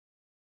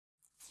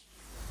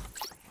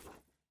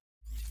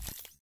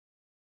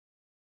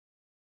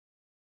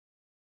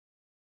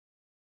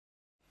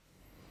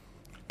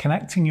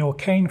Connecting your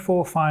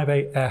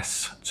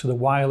Kane458S to the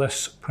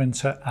wireless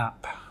printer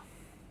app.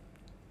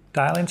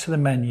 Dial into the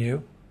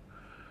menu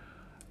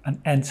and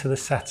enter the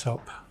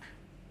setup.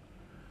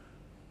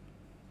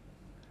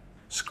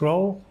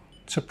 Scroll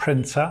to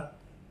printer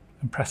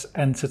and press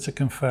enter to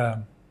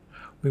confirm.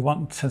 We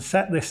want to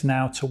set this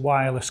now to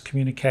wireless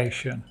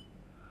communication.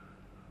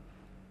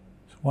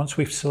 So once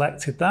we've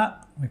selected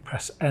that, we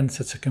press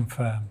enter to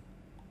confirm.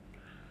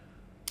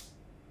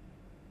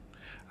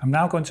 I'm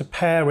now going to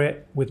pair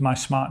it with my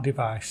smart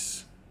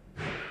device.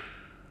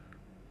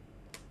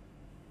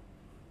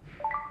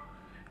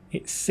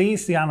 It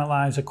sees the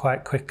analyzer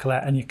quite quickly,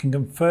 and you can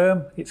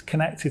confirm it's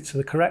connected to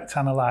the correct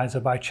analyzer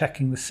by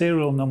checking the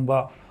serial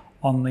number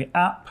on the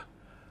app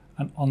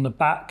and on the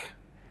back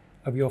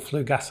of your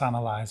flue gas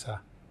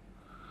analyzer.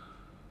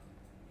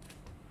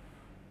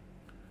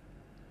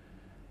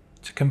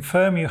 To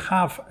confirm you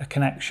have a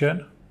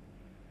connection,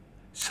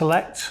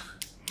 select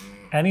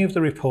any of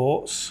the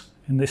reports,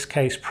 in this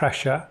case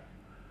pressure,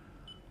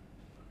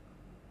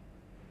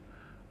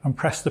 and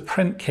press the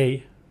print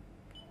key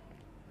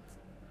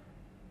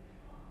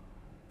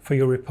for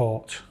your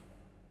report.